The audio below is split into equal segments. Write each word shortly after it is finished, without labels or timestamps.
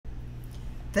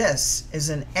This is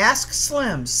an Ask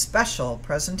Slim special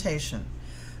presentation.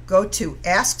 Go to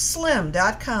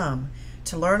askSlim.com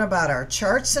to learn about our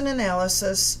charts and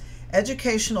analysis,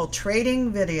 educational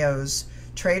trading videos,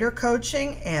 trader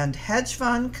coaching, and hedge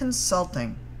fund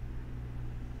consulting.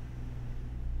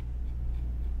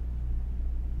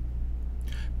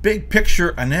 Big picture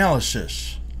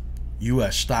analysis,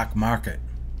 U.S. stock market.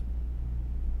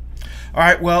 All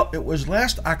right, well, it was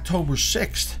last October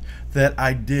 6th that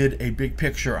I did a big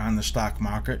picture on the stock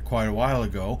market quite a while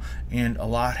ago, and a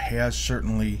lot has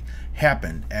certainly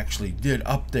happened. Actually did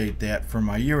update that for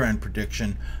my year-end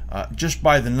prediction just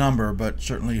by the number, but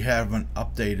certainly haven't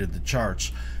updated the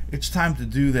charts. It's time to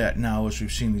do that now as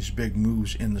we've seen these big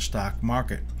moves in the stock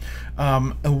market.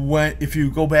 If you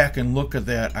go back and look at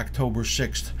that October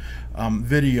 6th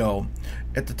video,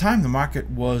 at the time the market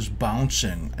was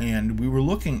bouncing, and we were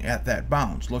looking at that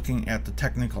bounce, looking at the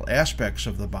technical aspects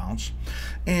of the bounce.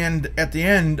 And at the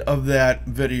end of that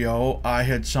video, I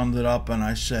had summed it up and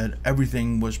I said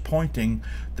everything was pointing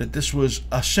that this was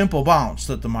a simple bounce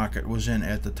that the market was in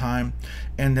at the time,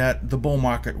 and that the bull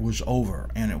market was over,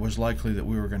 and it was likely that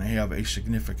we were going to have a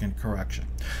significant correction.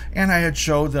 And I had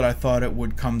showed that I thought it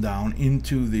would come down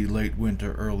into the late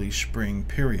winter, early spring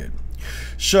period.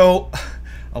 So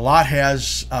a lot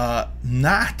has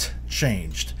not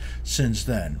changed since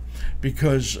then,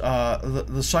 because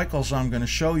the cycles I'm going to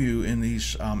show you in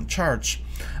these charts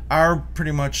are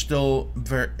pretty much still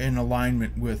in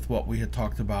alignment with what we had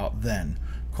talked about then.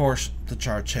 Of course, the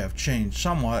charts have changed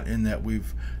somewhat in that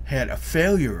we've had a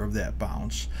failure of that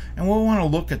bounce, and we'll want to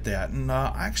look at that. And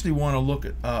I actually want to look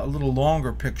at a little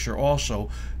longer picture also,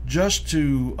 just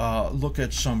to look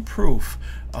at some proof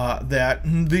that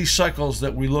these cycles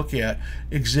that we look at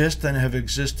exist and have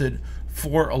existed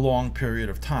for a long period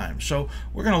of time. So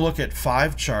we're going to look at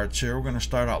 5 charts here. We're going to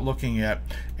start out looking at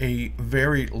a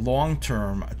very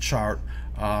long-term chart,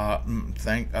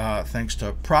 thanks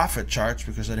to profit charts,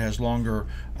 because it has longer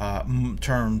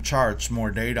term charts,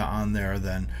 more data on there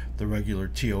than the regular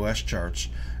TOS charts.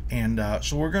 And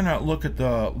so we're going to look at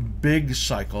the big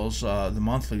cycles, the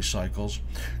monthly cycles,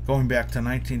 going back to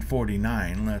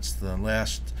 1949. That's the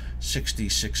last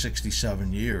 66,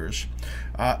 67 years.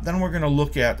 Then we're going to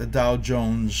look at the Dow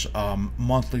Jones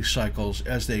monthly cycles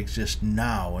as they exist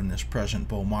now in this present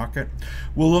bull market.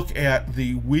 We'll look at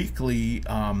the weekly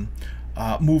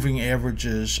moving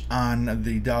averages on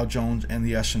the Dow Jones and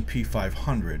the S&P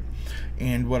 500.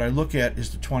 And what I look at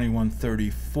is the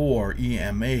 2134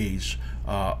 EMAs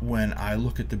when I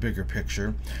look at the bigger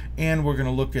picture. And we're going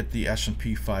to look at the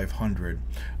S&P 500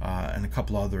 and a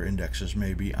couple other indexes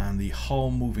maybe on the Hull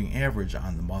moving average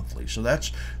on the monthly. So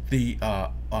that's the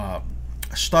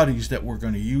studies that we're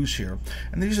going to use here,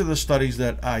 and these are the studies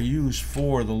that I use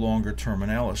for the longer term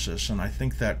analysis. And I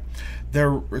think that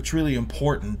it's really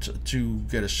important to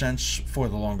get a sense for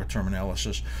the longer term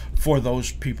analysis for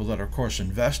those people that are, of course,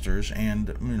 investors.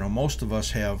 And most of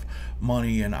us have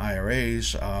money in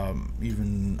IRAs,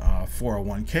 even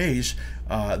 401ks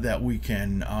that we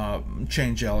can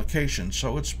change allocation.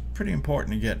 So it's pretty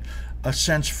important to get a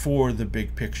sense for the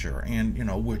big picture, and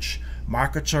which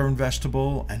markets are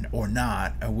investable and or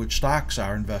not, which stocks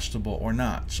are investable or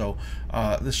not. So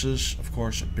this is, of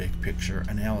course, a big picture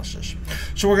analysis.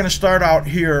 So we're going to start out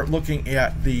here looking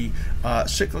at the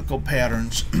cyclical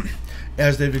patterns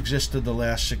as they've existed the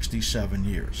last 67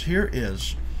 years. Here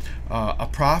is a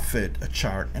profit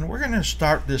chart, and we're going to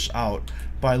start this out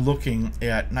by looking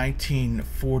at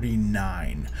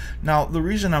 1949. Now, the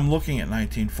reason I'm looking at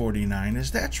 1949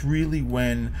 is that's really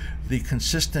when the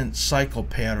consistent cycle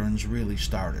patterns really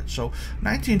started. So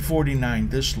 1949,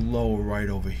 this low right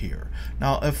over here.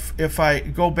 Now, if I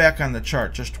go back on the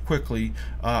chart just quickly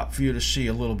for you to see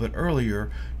a little bit earlier,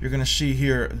 you're going to see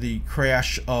here the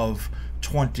crash of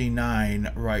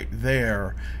 29 right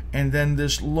there, and then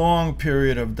this long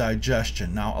period of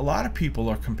digestion. Now, a lot of people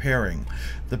are comparing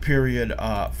the period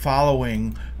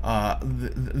following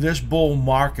this bull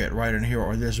market right in here,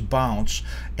 or this bounce,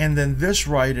 and then this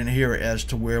right in here as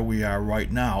to where we are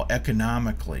right now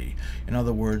economically. In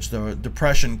other words, the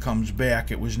depression comes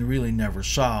back. It was really never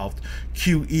solved.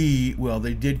 QE, well,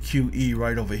 they did QE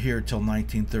right over here till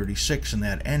 1936, and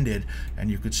that ended, and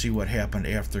you could see what happened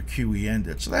after QE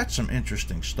ended. So that's some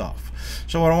interesting stuff.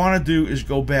 So what I want to do is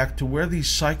go back to where these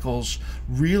cycles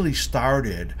really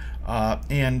started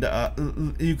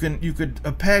You could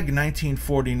peg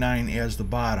 1949 as the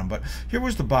bottom, but here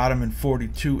was the bottom in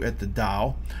 42 at the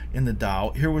Dow,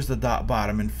 Here was the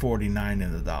bottom in 49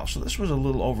 in the Dow. So this was a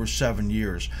little over 7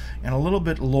 years and a little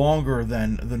bit longer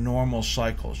than the normal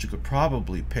cycles. You could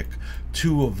probably pick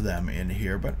 2 of them in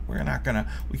here, but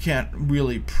we can't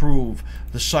really prove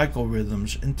the cycle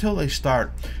rhythms until they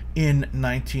start in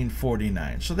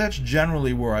 1949. So that's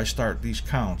generally where I start these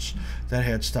counts that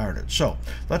had started. So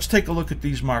let's take a look at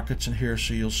these markets in here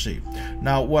so you'll see.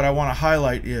 Now what I want to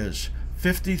highlight is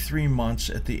 53 months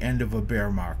at the end of a bear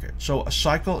market. So a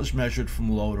cycle is measured from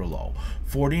low to low.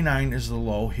 49 is the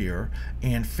low here,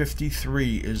 and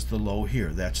 53 is the low here.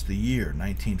 That's the year,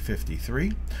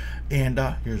 1953. And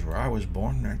here's where I was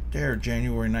born, right there,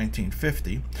 January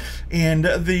 1950. And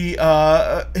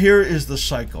here is the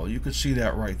cycle. You could see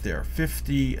that right there,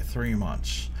 53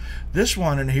 months. This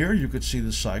one in here, you could see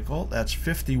the cycle. That's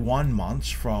 51 months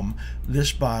from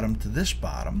this bottom to this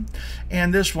bottom.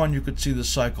 And this one, you could see the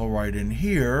cycle right in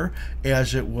here,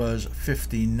 as it was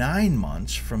 59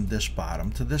 months from this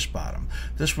bottom to this bottom.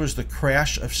 This was the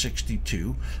crash of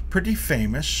 62. Pretty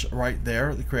famous right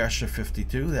there, the crash of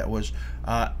 52. That was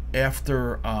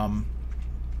after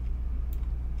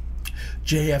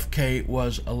JFK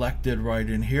was elected right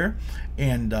in here,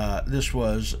 and this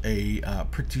was a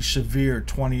pretty severe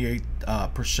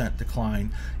 28%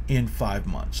 decline in 5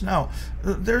 months. Now,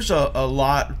 there's a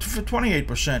lot, for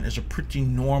 28% is a pretty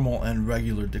normal and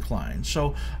regular decline.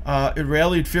 So it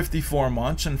rallied 54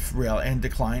 months and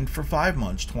declined for 5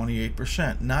 months,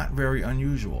 28%. Not very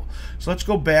unusual. So let's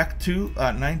go back to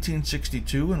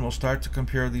 1962, and we'll start to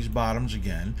compare these bottoms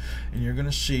again. And you're going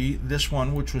to see this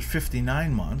one, which was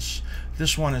 59 months.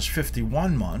 This one is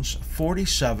 51 months,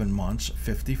 47 months,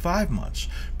 55 months.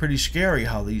 Pretty scary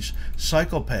how these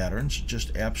cycle patterns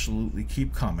just absolutely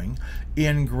keep coming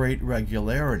in great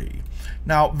regularity.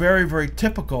 Now, very, very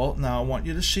typical. Now, I want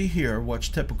you to see here what's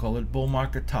typical at bull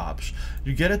market tops.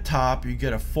 You get a top, you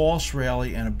get a false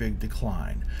rally and a big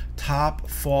decline. Top,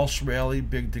 false rally,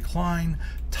 big decline.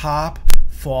 Top,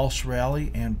 false rally,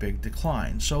 and big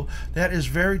decline. So that is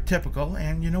very typical,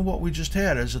 and you know what we just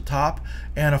had is a top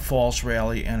and a false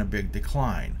rally and a big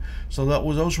decline. So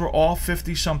those were all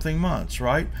 50-something months,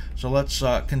 right? So let's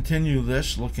continue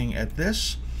this, looking at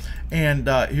this. And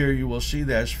here you will see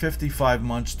there's 55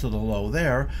 months to the low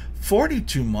there,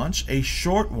 42 months, a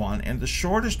short one, and the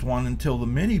shortest one until the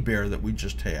mini bear that we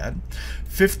just had,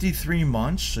 53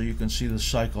 months, so you can see the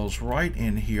cycles right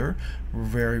in here,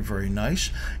 very, very nice.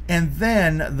 And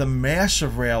then the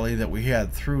massive rally that we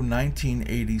had through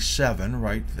 1987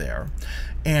 right there,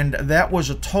 and that was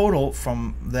a total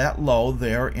from that low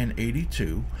there in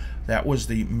 82. That was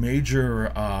the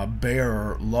major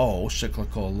bear low,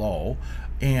 cyclical low,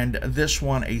 and this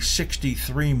one a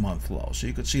 63-month low. So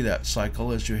you could see that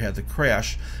cycle as you had the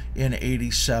crash in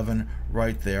 87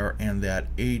 right there, and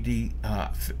that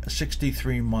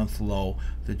 63-month low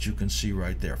that you can see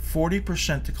right there.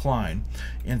 40% decline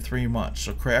in 3 months.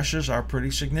 So crashes are pretty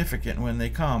significant when they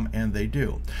come, and they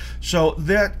do. So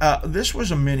that this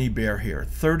was a mini bear here,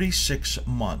 36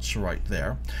 months right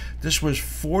there. This was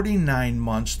 49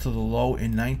 months to the low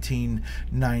in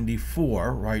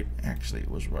 1994, right? Actually,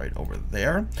 it was right over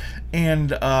there.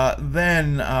 And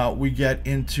then we get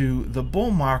into the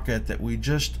bull market that we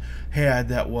just had.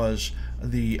 That was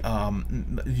the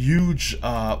huge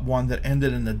one that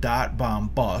ended in the dot bomb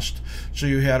bust. So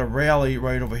you had a rally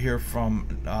right over here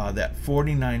from that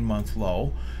 49-month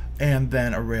low, and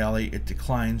then a rally, it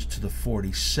declines to the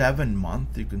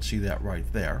 47-month. You can see that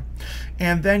right there.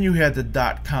 And then you had the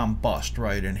dot-com bust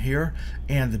right in here,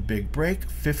 and the big break,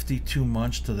 52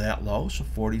 months to that low, so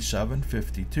 47,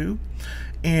 52.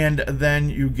 And then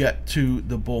you get to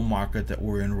the bull market that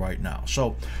we're in right now.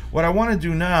 So what I want to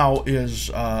do now is,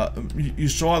 you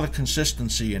saw the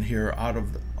consistency in here out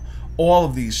of all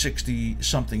of these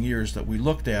 60-something years that we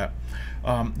looked at.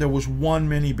 There was one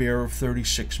mini bear of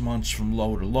 36 months from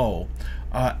low to low,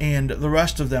 and the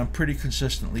rest of them pretty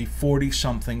consistently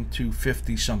 40-something to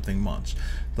 50-something months.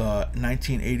 The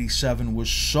 1987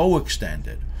 was so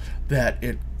extended that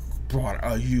it brought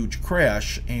a huge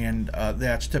crash, and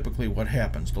that's typically what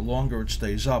happens. The longer it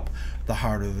stays up, the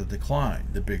harder the decline.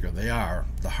 The bigger they are,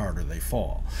 the harder they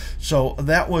fall. So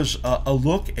that was a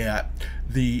look at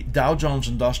the Dow Jones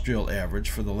Industrial Average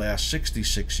for the last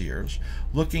 66 years,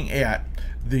 looking at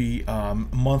the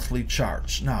monthly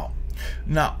charts. Now,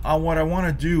 what I want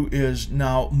to do is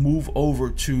now move over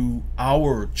to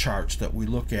our charts that we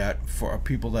look at for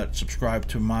people that subscribe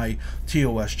to my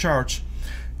TOS charts.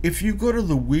 if you go to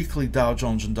the weekly Dow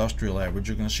Jones Industrial Average,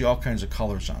 you're going to see all kinds of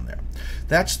colors on there.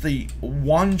 That's the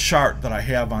one chart that I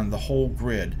have on the whole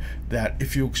grid, that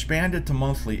if you expand it to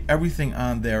monthly, everything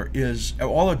on there is,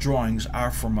 all the drawings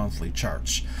are for monthly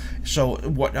charts. So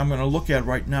what I'm going to look at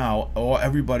right now, or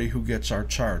everybody who gets our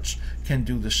charts can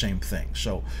do the same thing.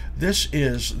 So this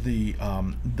is the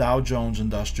Dow Jones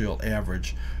Industrial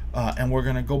Average. And we're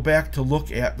going to go back to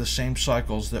look at the same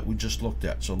cycles that we just looked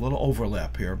at. So a little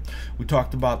overlap here. We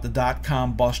talked about the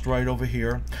dot-com bust right over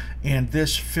here, and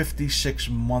this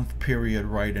 56-month period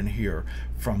right in here,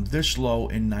 from this low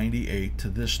in 98 to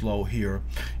this low here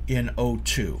in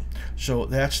 02. So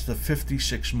that's the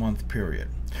 56-month period.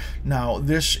 Now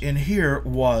this in here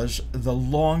was the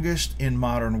longest in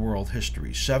modern world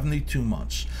history, 72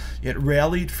 months. It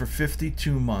rallied for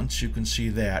 52 months, you can see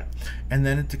that, and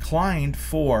then it declined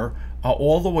for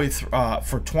all the way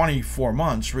for 24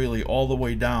 months, really, all the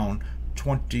way down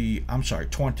 20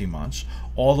 months,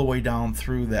 all the way down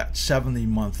through that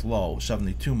 72-month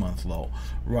low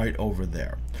right over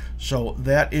there. So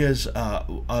that is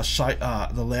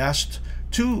the last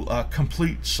two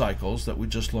complete cycles that we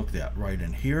just looked at, right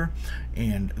in here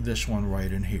and this one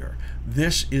right in here.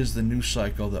 This is the new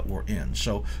cycle that we're in.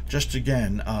 So just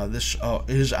again, this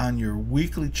is on your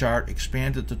weekly chart,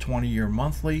 expanded to 20-year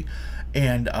monthly,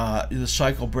 and the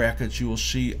cycle brackets you will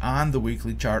see on the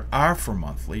weekly chart are for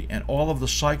monthly, and all of the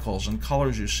cycles and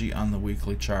colors you see on the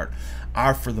weekly chart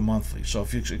are for the monthly. So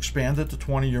if you expand it to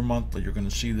 20-year monthly, you're going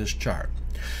to see this chart.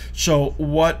 So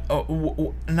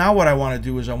now what I want to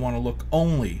do is I want to look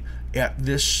only at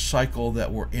this cycle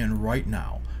that we're in right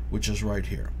now, which is right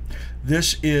here.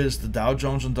 This is the Dow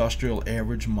Jones Industrial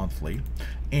Average monthly,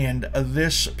 and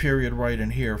this period right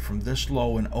in here from this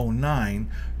low in 09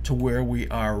 to where we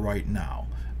are right now.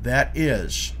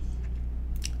 This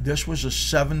was a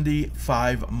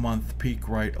 75-month peak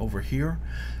right over here,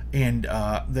 and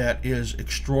that is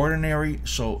extraordinary.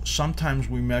 So sometimes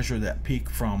we measure that peak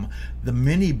from the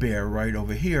mini bear right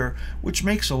over here, which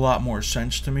makes a lot more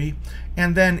sense to me,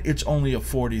 and then it's only a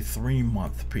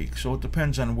 43-month peak, so it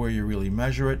depends on where you really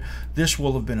measure it. This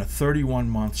will have been a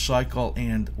 31-month cycle,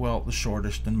 and well, the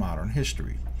shortest in modern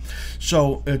history.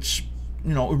 So it's,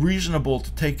 you know, reasonable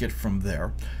to take it from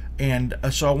there. And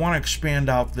so I want to expand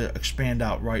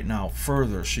out right now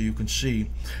further, so you can see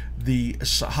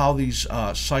how these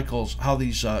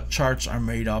charts are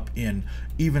made up in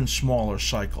even smaller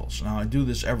cycles. Now I do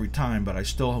this every time, but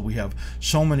we have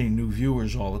so many new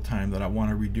viewers all the time that I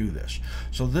want to redo this.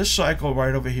 So this cycle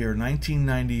right over here,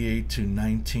 1998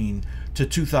 to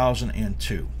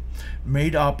 2002.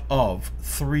 Made up of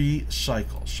 3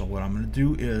 cycles. So what I'm going to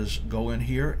do is go in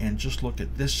here and just look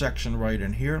at this section right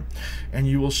in here, and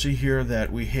you will see here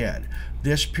that we had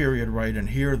this period right in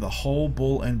here, the whole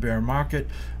bull and bear market,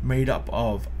 made up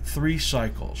of 3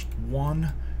 cycles,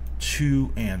 1,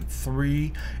 2, and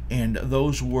 3, and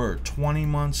those were 20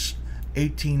 months,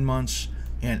 18 months,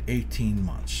 and 18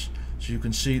 months. So you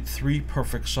can see 3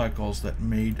 perfect cycles that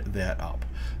made that up.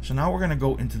 So now we're going to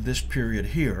go into this period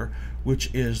here,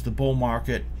 which is the bull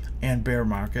market and bear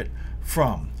market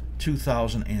from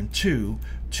 2002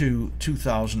 to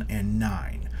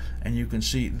 2009. And you can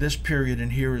see this period in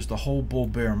here is the whole bull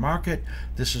bear market.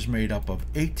 This is made up of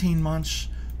 18 months,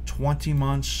 20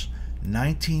 months,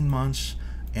 19 months,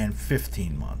 and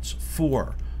 15 months.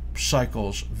 4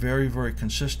 cycles, very, very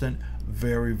consistent,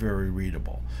 very, very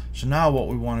readable. So now what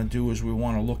we want to do is we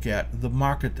want to look at the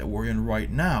market that we're in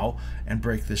right now and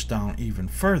break this down even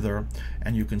further,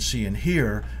 and you can see in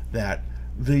here that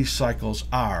these cycles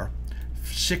are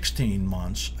 16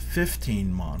 months,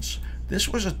 15 months. This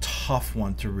was a tough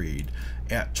one to read.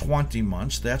 At 20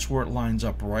 months, that's where it lines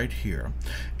up right here,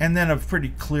 and then a pretty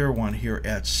clear one here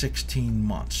at 16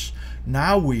 months.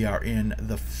 Now we are in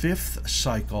the 5th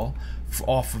cycle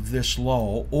off of this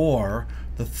low, or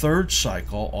the 3rd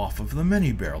cycle off of the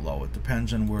mini bear low. It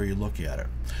depends on where you look at it.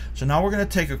 So now we're going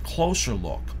to take a closer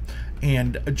look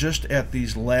and just at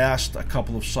these last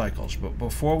couple of cycles. But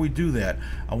before we do that,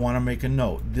 I want to make a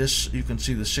note. This, you can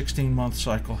see the 16-month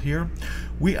cycle here.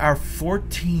 We are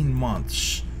 14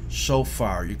 months so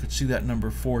far. You can see that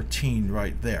number 14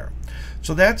 right there.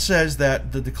 So that says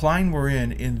that the decline we're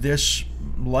in this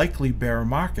likely bear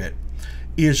market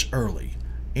is early,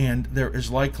 and there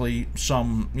is likely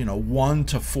some 1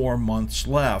 to 4 months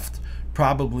left,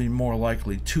 probably more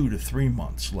likely 2 to 3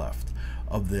 months left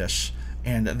of this,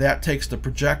 and that takes the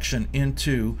projection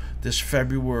into this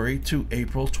February to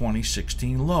April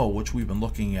 2016 low, which we've been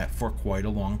looking at for quite a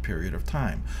long period of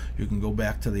time. You can go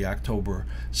back to the October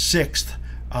 6th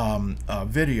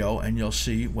video and you'll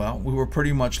see, well, we were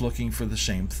pretty much looking for the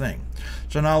same thing.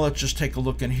 So now let's just take a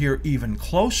look in here even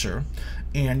closer,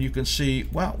 and you can see,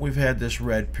 well, we've had this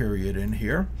red period in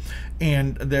here,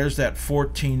 and there's that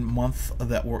 14-month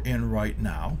that we're in right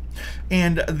now.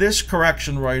 And this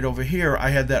correction right over here, I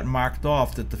had that marked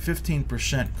off that the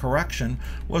 15% correction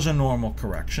was a normal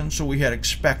correction, so we had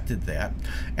expected that,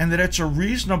 and that it's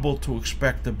reasonable to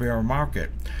expect the bear market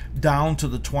down to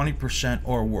the 20%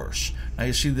 or worse. Now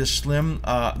you see this slim,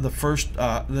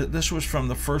 this was from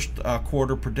the first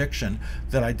quarter prediction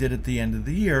that I did at the end of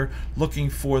the year, looking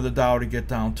for the Dow to get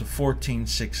down to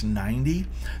 14,690.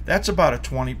 That's about a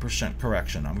 20%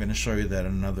 correction. I'm going to show you that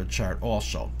in another chart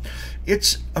also.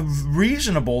 It's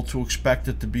reasonable to expect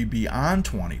it to be beyond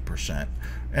 20%,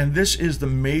 and this is the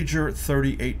major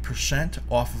 38%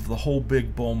 off of the whole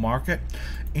big bull market,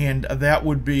 and that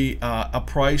would be a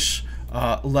price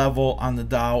level on the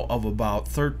Dow of about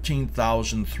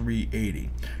 13,380.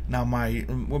 Now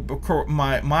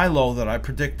my low that I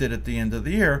predicted at the end of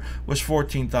the year was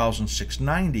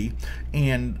 14,690,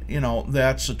 and you know,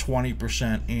 that's a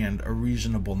 20% and a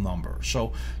reasonable number.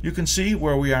 So you can see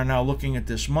where we are now looking at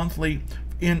this monthly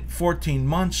in 14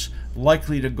 months,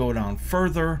 likely to go down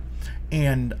further.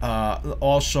 And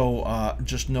also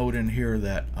just note in here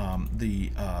that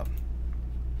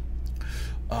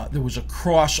there was a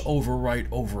crossover right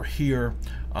over here,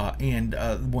 and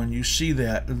when you see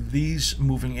that, these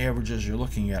moving averages you're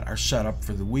looking at are set up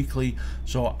for the weekly,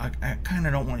 so I kind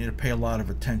of don't want you to pay a lot of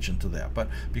attention to that, but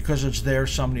because it's there,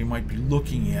 somebody might be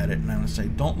looking at it, and I'm going to say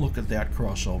don't look at that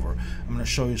crossover. I'm going to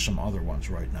show you some other ones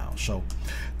right now. So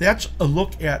that's a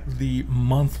look at the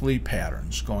monthly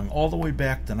patterns going all the way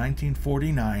back to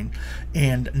 1949,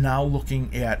 and now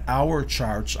looking at our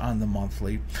charts on the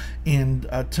monthly. And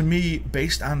to me,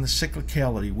 based on the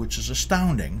cyclicality, which is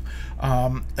astounding,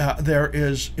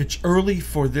 it's early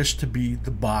for this to be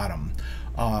the bottom,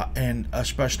 and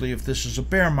especially if this is a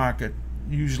bear market.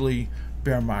 Usually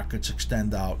bear markets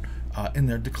extend out in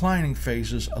their declining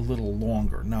phases a little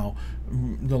longer. Now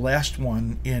the last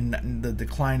one in the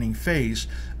declining phase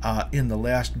in the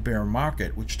last bear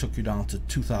market, which took you down to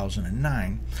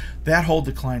 2009, that whole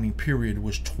declining period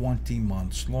was 20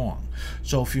 months long.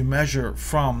 So if you measure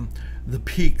from the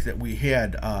peak that we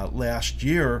had last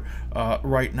year,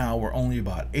 right now we're only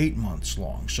about 8 months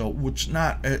long. So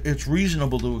it's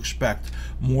reasonable to expect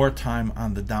more time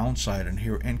on the downside in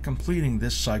here, and completing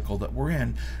this cycle that we're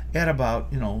in at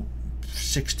about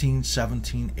 16,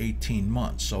 17, 18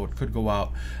 months. So it could go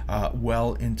out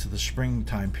well into the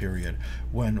springtime period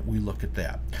when we look at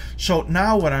that. So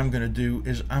now what I'm going to do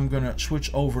is I'm going to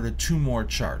switch over to two more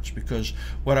charts, because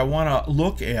what I want to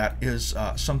look at is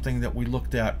something that we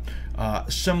looked at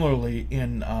similarly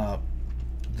in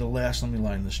the last, let me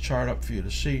line this chart up for you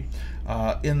to see,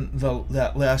 in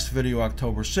that last video,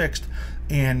 October 6th,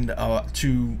 and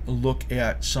to look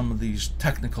at some of these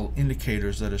technical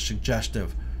indicators that are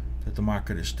suggestive that the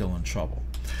market is still in trouble.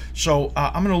 So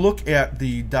I'm going to look at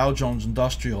the Dow Jones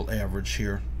Industrial Average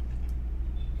here,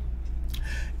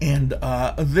 and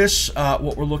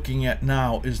what we're looking at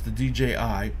now is the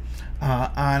DJI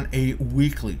on a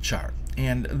weekly chart.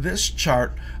 And this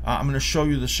chart, I'm going to show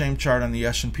you the same chart on the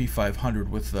S&P 500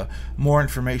 with more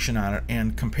information on it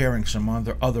and comparing some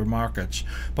other markets.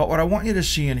 But what I want you to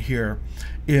see in here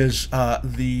is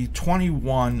the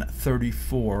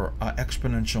 2134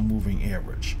 exponential moving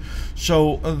average.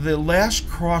 So the last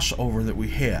crossover that we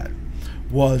had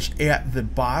was at the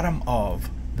bottom of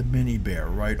the mini bear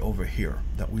right over here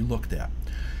that we looked at.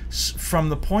 From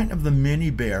the point of the mini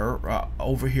bear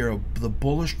over here, the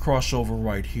bullish crossover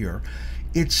right here,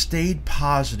 it stayed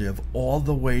positive all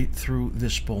the way through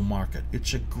this bull market.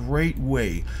 It's a great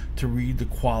way to read the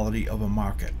quality of a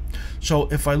market. So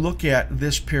if I look at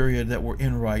this period that we're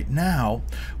in right now,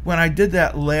 when I did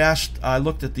that last, I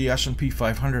looked at the S&P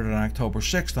 500 on October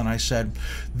 6th, and I said,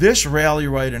 this rally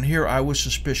right in here, I was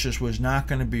suspicious was not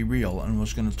going to be real and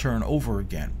was going to turn over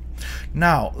again.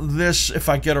 Now this, if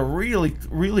I get a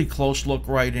really close look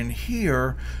right in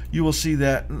here, you will see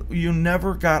that you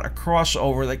never got a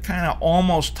crossover. That kind of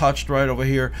almost touched right over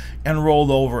here and rolled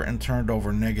over and turned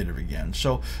over negative again.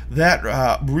 So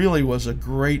that really was a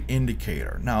great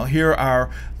indicator. Now here are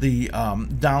the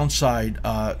downside,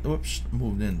 whoops,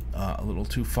 moved in a little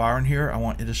too far in here. I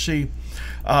want you to see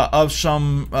of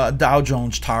some Dow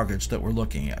Jones targets that we're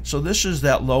looking at. So this is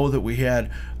that low that we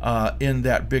had in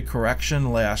that big correction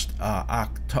into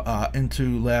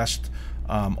last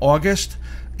August,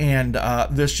 and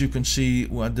this you can see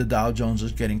the Dow Jones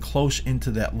is getting close into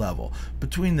that level.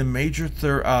 Between the major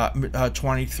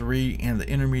 23 and the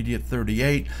intermediate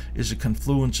 38 is a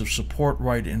confluence of support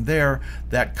right in there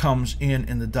that comes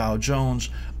in the Dow Jones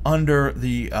under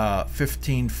the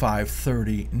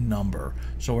 15,530 number.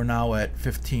 So we're now at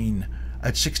 15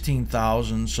 at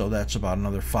 16,000, so that's about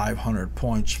another 500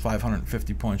 points,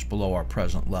 550 points below our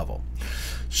present level.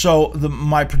 So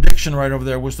my prediction right over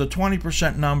there was the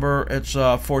 20% number. It's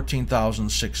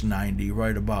 14,690,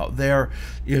 right about there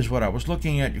is what I was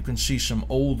looking at. You can see some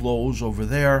old lows over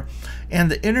there,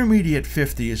 and the intermediate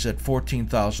 50 is at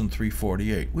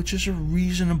 14,348, which is a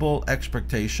reasonable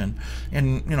expectation,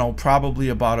 and probably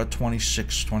about a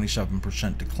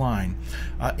 26-27% decline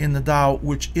in the Dow,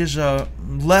 which is a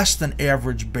less than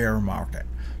average bear market.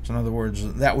 So in other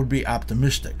words, that would be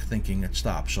optimistic, thinking it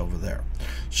stops over there.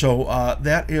 So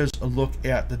that is a look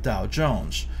at the Dow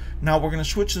Jones. Now we're going to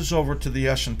switch this over to the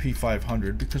S&P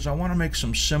 500 because I want to make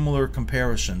some similar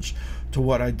comparisons to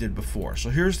what I did before. So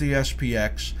here's the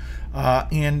SPX,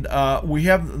 and we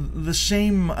have the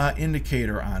same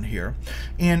indicator on here.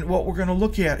 And what we're going to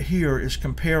look at here is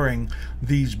comparing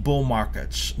these bull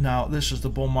markets. Now this is the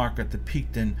bull market that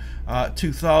peaked in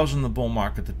 2000, the bull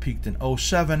market that peaked in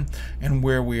 07, and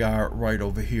where we are right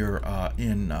over here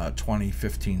in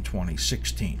 2015,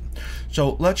 2016.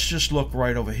 So let's just look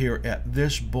right over here at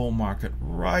this bull market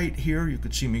right here. You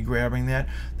could see me grabbing that.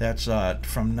 That's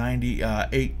from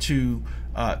 98 to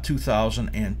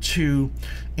 2002,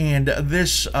 and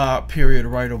this period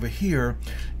right over here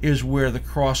is where the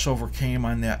crossover came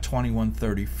on that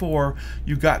 2134.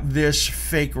 You got this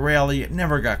fake rally. It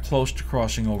never got close to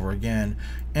crossing over again,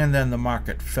 and then the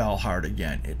market fell hard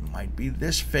again. It might be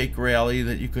this fake rally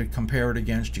that you could compare it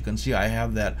against. You can see I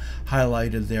have that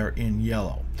highlighted there in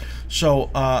yellow.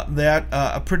 So that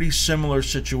a pretty similar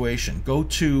situation. Go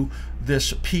to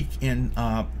this peak in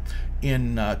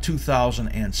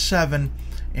 2007,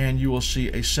 and you will see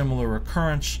a similar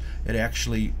occurrence. It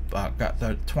actually got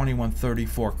the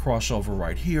 2134 crossover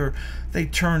right here. They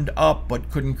turned up but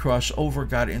couldn't cross over,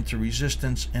 got into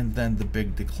resistance, and then the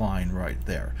big decline right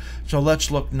there. So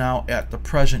let's look now at the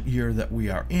present year that we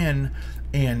are in,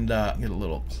 and get a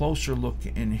little closer look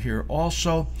in here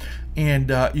also,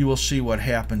 and you will see what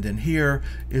happened in here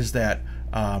is that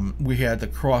we had the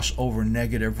crossover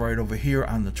negative right over here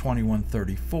on the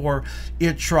 2134.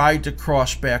 It tried to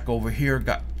cross back over here,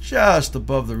 got just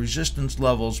above the resistance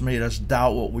levels, made us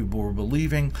doubt what we were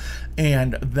believing,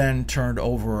 and then turned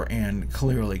over and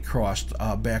clearly crossed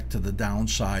back to the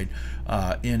downside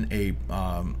in a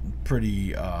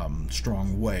pretty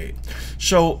strong way.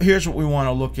 So here's what we want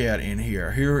to look at in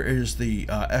here. Here is the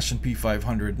S&P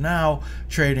 500 now,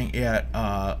 trading at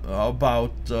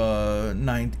about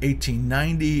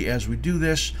 1890 as we do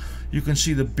this. You can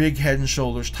see the big head and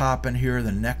shoulders top in here,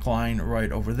 the neckline right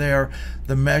over there.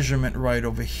 The measurement right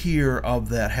over here of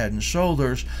that head and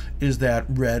shoulders is that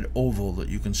red oval that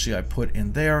you can see I put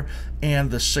in there, and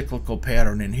the cyclical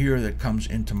pattern in here that comes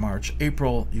into March,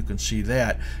 April. You can see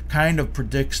that kind of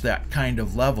predicts that kind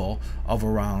of level of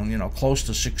around, close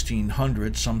to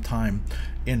 1600 sometime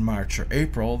in March or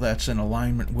April. That's in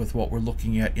alignment with what we're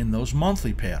looking at in those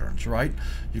monthly patterns, right?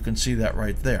 You can see that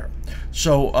right there.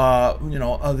 So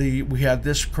we had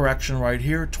this correction right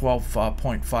here,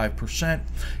 12.5%.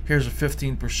 Here's a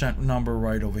 15% number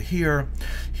right over here.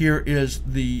 Here is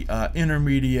the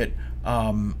intermediate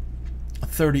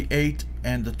 38,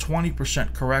 and the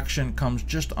 20% correction comes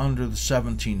just under the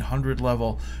 1700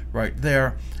 level right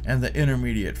there, and the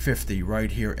intermediate 50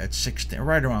 right here at 16,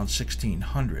 right around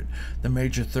 1600. The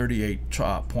major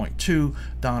 38.2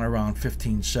 down around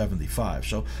 1575.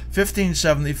 So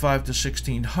 1575 to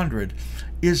 1600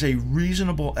 is a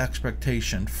reasonable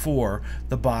expectation for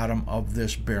the bottom of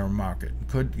this bear market.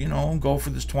 Could go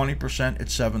for this 20% at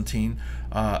 17.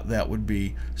 That would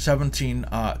be 17 to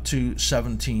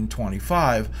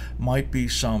 1725 might be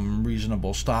some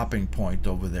reasonable stopping point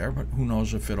over there, but who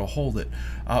knows if it'll hold it.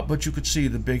 But you could see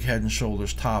the big head and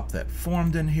shoulders top that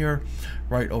formed in here,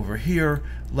 right over here,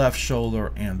 left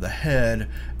shoulder and the head,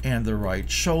 and the right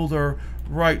shoulder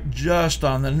right just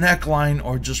on the neckline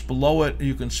or just below it.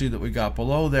 You can see that we got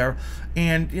below there,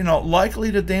 and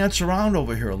likely to dance around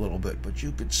over here a little bit, but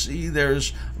you could see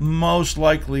there's most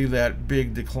likely that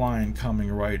big decline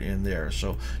coming right in there.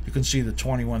 So you can see the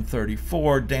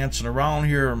 2134 dancing around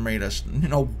here made us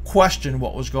question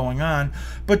what was going on,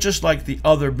 but just like the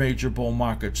other major bull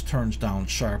markets, turns down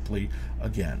sharply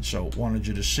again. So wanted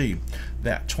you to see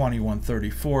that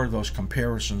 2134, those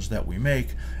comparisons that we make,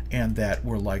 and that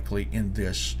we're likely in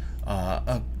this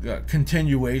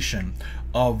continuation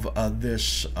of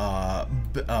this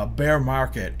bear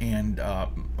market, and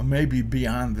maybe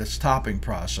beyond this topping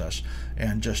process,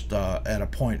 and just at a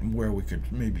point where we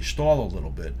could maybe stall a little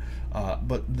bit.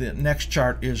 But the next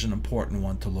chart is an important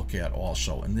one to look at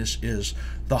also, and this is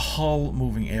the Hull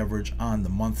moving average on the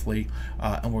monthly,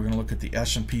 and we're going to look at the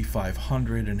S&P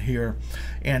 500 in here.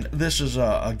 And this is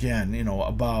again,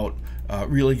 about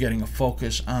really getting a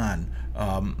focus on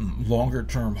longer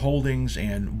term holdings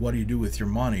and what do you do with your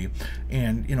money.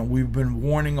 And we've been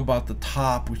warning about the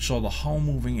top. We saw the Hull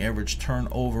moving average turn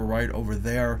over right over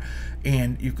there,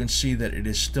 and you can see that it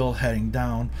is still heading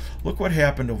down. Look what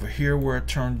happened over here where it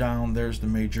turned down. There's the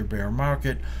major bear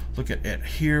market. Look at it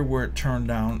here where it turned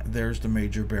down. There's the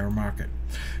major bear market.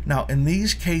 Now in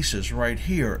these cases right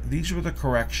here, these were the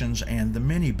corrections and the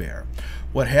mini bear.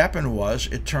 What happened was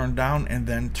it turned down and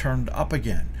then turned up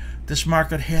again. This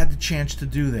market had the chance to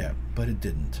do that, but it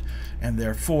didn't. And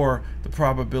therefore, the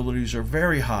probabilities are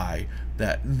very high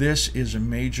that this is a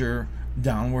major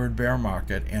downward bear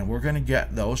market, and we're going to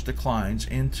get those declines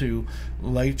into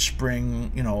late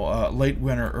spring, late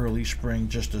winter, early spring,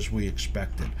 just as we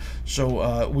expected.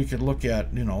 So we could look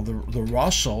at, the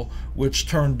Russell, which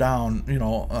turned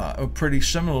down, pretty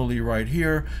similarly right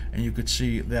here, and you could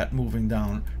see that moving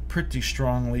down pretty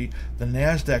strongly. The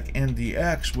NASDAQ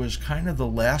NDX was kind of the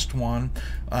last one,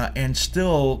 and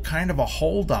still kind of a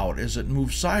holdout as it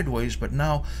moved sideways, but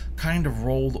now kind of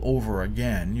rolled over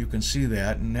again. You can see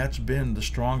that, and that's been the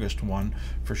strongest one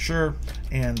for sure.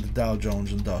 And the Dow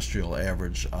Jones Industrial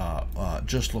Average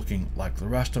just looking like the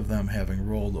rest of them, having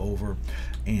rolled over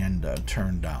and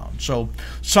turned down. So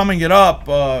summing it up,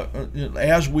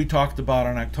 as we talked about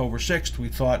on October 6th, we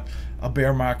thought a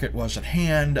bear market was at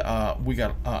hand. We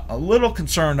got a little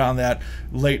concerned on that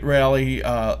late rally,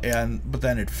 but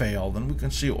then it failed, and we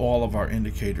can see all of our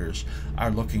indicators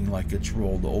are looking like it's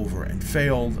rolled over and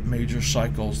failed. Major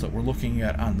cycles that we're looking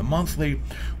at on the monthly,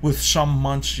 with some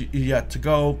months yet to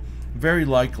go. Very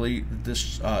likely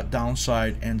this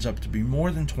downside ends up to be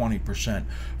more than 20%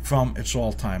 from its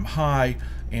all-time high,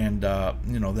 and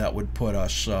that would put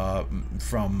us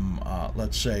from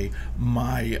let's say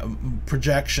my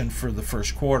projection for the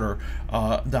first quarter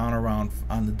down around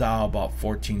on the Dow about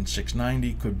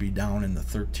 14,690, could be down in the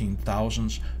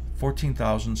 13,000s.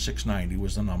 14,690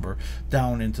 was the number,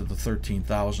 down into the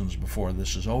 13,000s before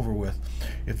this is over with,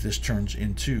 if this turns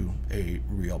into a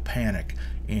real panic.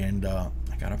 And I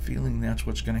got a feeling that's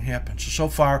what's going to happen. So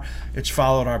far, it's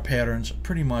followed our patterns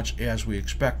pretty much as we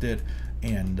expected,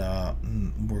 and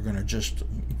we're going to just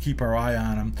keep our eye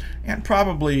on them. And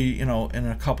probably, in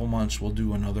a couple months, we'll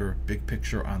do another big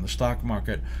picture on the stock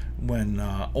market when,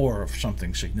 or if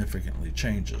something significantly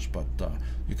changes. But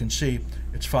you can see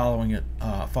it's following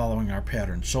our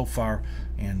pattern so far,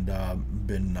 and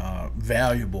been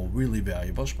valuable, really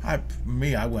valuable. For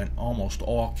me, I went almost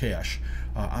all cash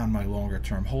on my longer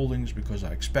term holdings because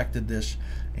I expected this,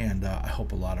 and I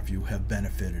hope a lot of you have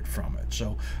benefited from it.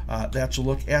 So that's a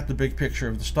look at the big picture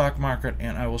of the stock market,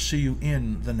 and I will see you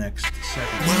in the next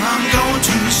segment. Well, I'm going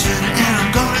to the city and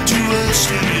I'm going to do a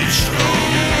steady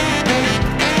show.